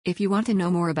If you want to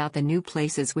know more about the new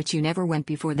places which you never went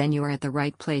before, then you are at the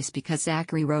right place, because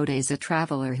Zachary Rothe is a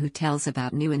traveler who tells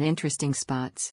about new and interesting spots.